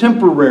now are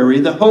temporary.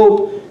 The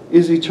hope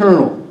is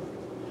eternal.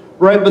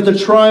 Right? But the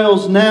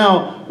trials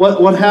now,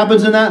 what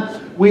happens in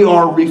that? We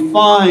are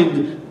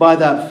refined by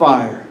that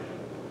fire.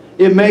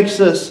 It makes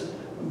us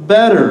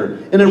better,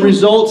 and it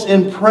results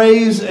in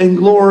praise and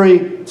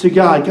glory to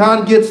God.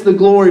 God gets the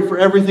glory for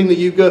everything that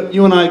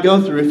you and I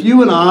go through. If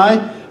you and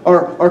I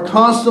are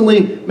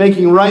constantly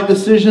making right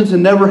decisions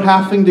and never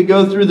having to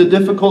go through the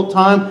difficult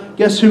time,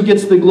 guess who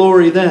gets the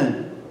glory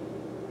then?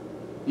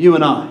 You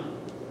and I.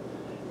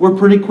 We're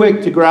pretty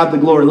quick to grab the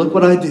glory. Look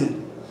what I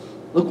did.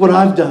 Look what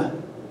I've done.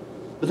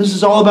 But this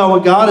is all about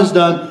what God has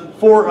done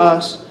for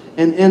us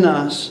and in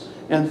us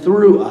and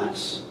through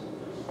us.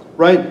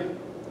 Right?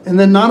 And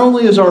then not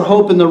only is our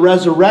hope in the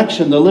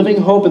resurrection, the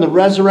living hope in the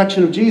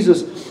resurrection of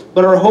Jesus,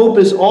 but our hope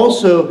is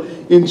also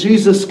in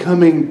Jesus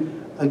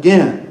coming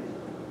again.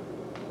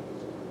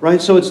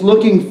 Right? So it's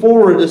looking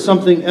forward to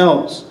something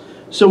else.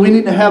 So we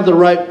need to have the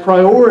right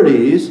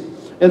priorities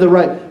and the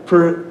right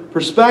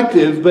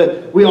perspective,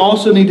 but we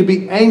also need to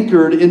be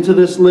anchored into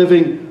this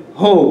living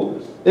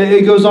hope.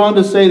 It goes on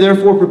to say,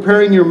 therefore,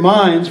 preparing your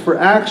minds for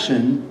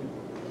action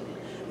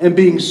and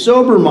being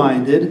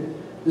sober-minded,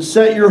 to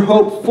set your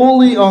hope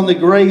fully on the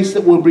grace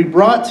that will be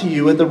brought to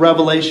you at the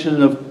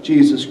revelation of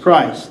Jesus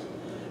Christ.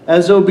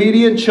 As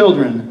obedient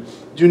children,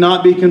 do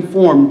not be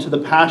conformed to the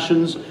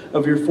passions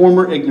of your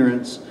former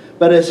ignorance,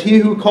 but as He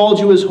who called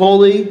you is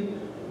holy,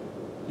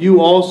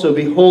 you also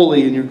be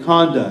holy in your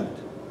conduct.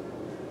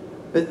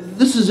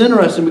 This is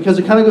interesting because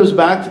it kind of goes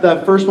back to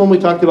that first one we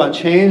talked about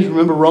change.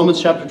 Remember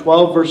Romans chapter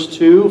 12, verse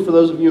 2, for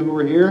those of you who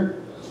were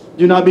here?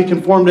 Do not be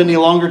conformed any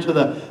longer to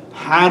the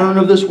pattern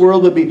of this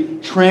world, but be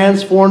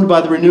transformed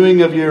by the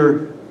renewing of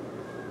your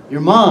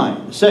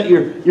mind. Set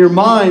your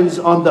minds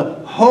on the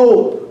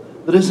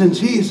hope that is in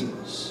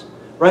Jesus.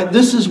 Right?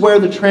 This is where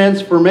the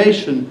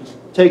transformation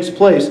takes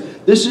place.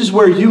 This is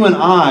where you and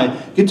I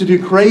get to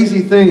do crazy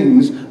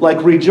things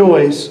like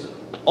rejoice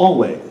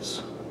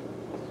always.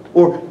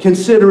 Or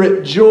consider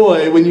it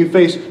joy when you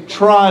face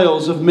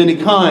trials of many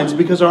kinds,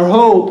 because our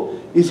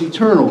hope is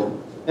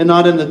eternal and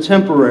not in the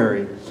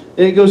temporary.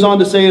 And it goes on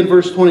to say in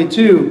verse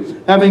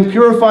 22, having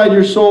purified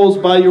your souls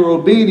by your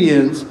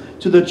obedience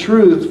to the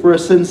truth for a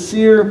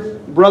sincere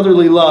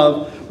brotherly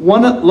love,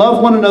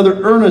 love one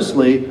another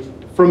earnestly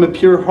from a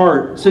pure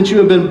heart, since you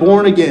have been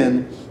born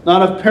again,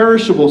 not of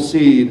perishable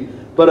seed,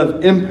 but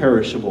of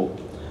imperishable,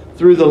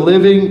 through the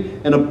living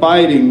and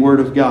abiding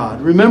Word of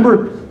God.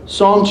 Remember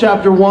Psalm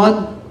chapter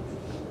 1?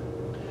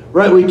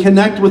 Right, we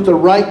connect with the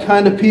right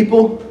kind of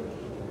people.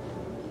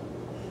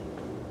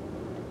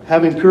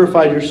 Having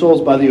purified your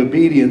souls by the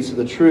obedience to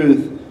the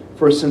truth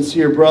for a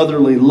sincere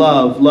brotherly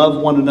love,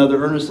 love one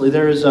another earnestly.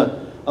 There is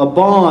a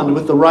bond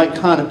with the right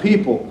kind of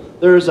people.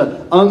 There is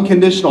an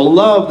unconditional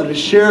love that is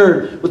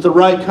shared with the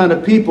right kind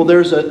of people.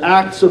 There's an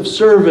acts of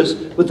service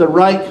with the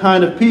right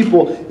kind of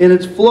people. And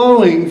it's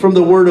flowing from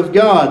the Word of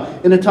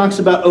God. And it talks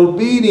about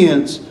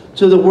obedience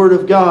to the Word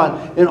of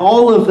God. And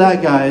all of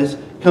that, guys,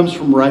 comes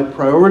from right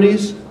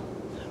priorities,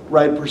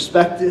 right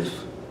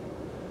perspective,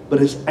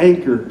 but it's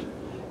anchored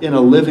in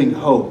a living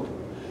hope.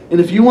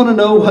 And if you want to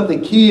know what the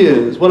key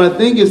is, what I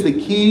think is the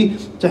key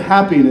to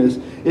happiness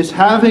is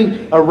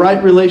having a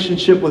right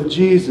relationship with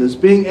Jesus,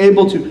 being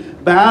able to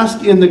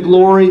bask in the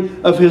glory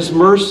of His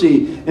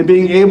mercy, and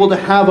being able to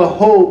have a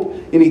hope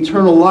in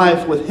eternal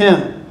life with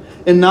Him,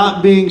 and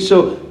not being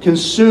so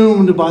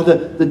consumed by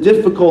the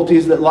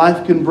difficulties that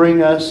life can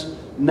bring us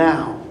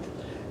now.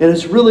 And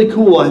it's really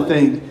cool, I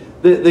think,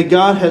 that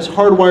God has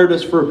hardwired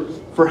us for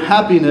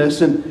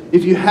happiness. And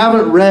if you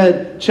haven't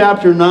read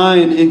chapter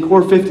 9 in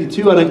Core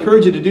 52, I'd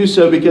encourage you to do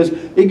so, because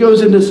it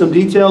goes into some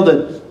detail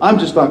that I'm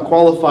just not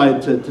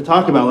qualified to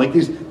talk about, like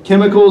these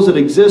chemicals that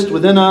exist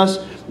within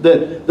us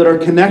that are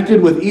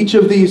connected with each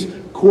of these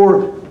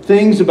core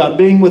things about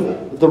being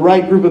with the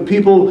right group of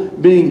people,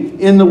 being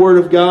in the Word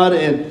of God,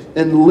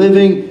 and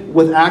living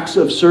with acts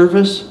of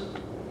service.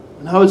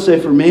 And I would say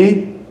for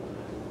me,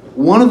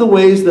 one of the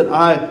ways that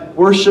I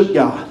worship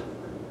God,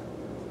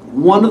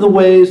 one of the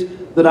ways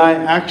that I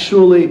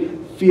actually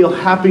feel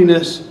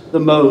happiness the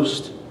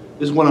most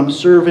is when I'm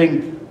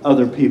serving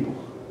other people.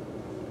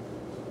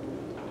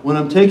 When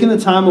I'm taking the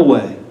time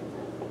away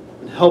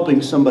and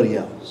helping somebody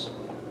else.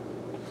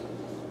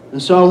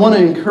 And so I want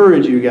to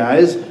encourage you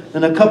guys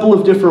in a couple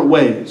of different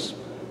ways.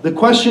 The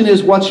question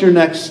is, what's your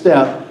next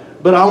step?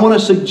 But I want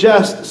to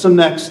suggest some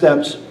next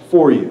steps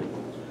for you.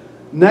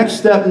 Next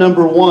step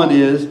number one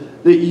is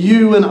that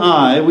you and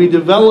I, we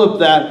develop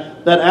that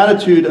that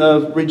attitude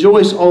of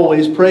rejoice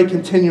always, pray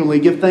continually,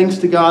 give thanks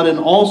to God in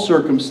all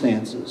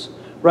circumstances,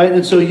 right?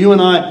 And so you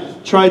and I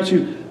try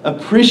to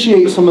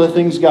appreciate some of the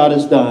things God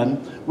has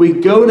done. We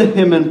go to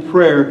Him in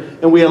prayer,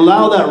 and we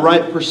allow that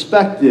right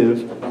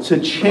perspective to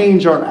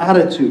change our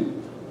attitude.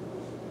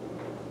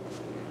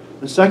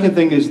 The second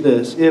thing is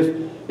this: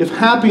 if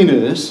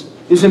happiness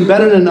is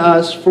embedded in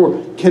us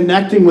for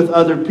connecting with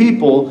other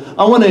people,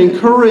 I want to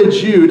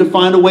encourage you to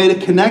find a way to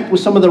connect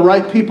with some of the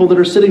right people that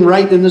are sitting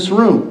right in this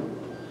room.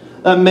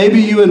 Maybe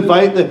you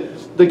invite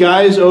the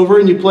guys over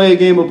and you play a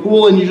game of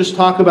pool and you just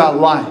talk about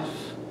life,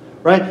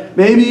 right?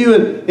 Maybe you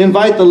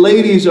invite the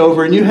ladies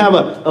over and you have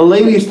a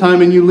ladies'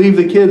 time and you leave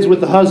the kids with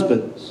the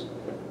husbands,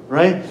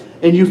 right?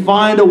 And you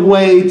find a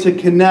way to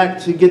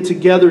connect, to get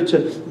together,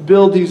 to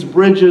build these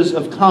bridges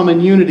of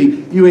common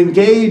unity. You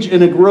engage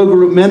in a grow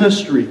group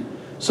ministry,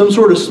 some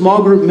sort of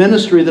small group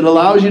ministry that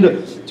allows you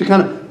to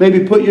kind of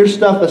maybe put your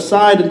stuff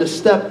aside and to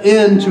step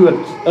into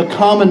a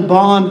common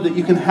bond that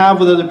you can have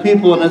with other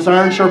people. And as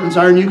iron sharpens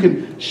iron, you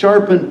can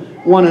sharpen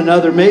one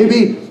another.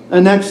 Maybe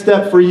a next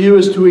step for you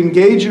is to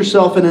engage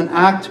yourself in an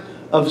act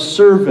of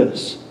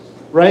service,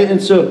 right?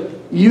 And so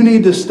you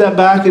need to step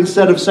back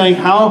instead of saying,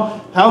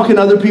 how can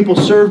other people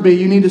serve me?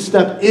 You need to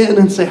step in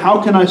and say,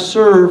 how can I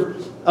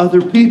serve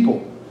other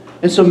people?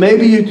 And so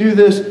maybe you do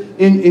this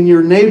in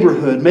your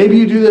neighborhood. Maybe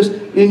you do this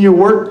in your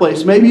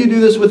workplace. Maybe you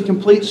do this with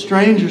complete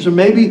strangers. Or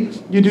maybe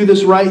you do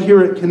this right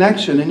here at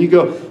Connection. And you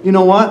go, you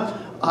know what?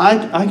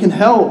 I can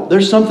help.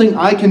 There's something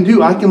I can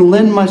do. I can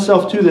lend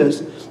myself to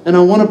this. And I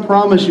want to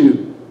promise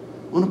you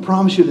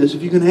this.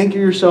 If you can anchor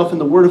yourself in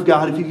the Word of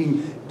God, if you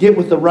can get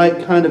with the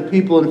right kind of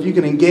people, and if you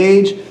can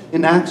engage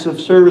in acts of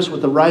service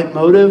with the right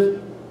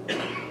motive,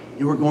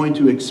 you are going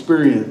to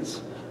experience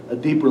a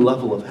deeper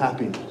level of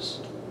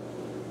happiness.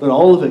 But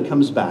all of it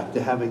comes back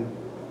to having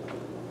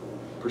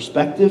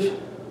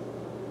perspective,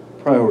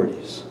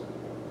 priorities,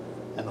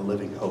 and a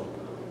living hope.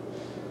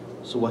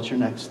 So what's your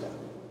next step?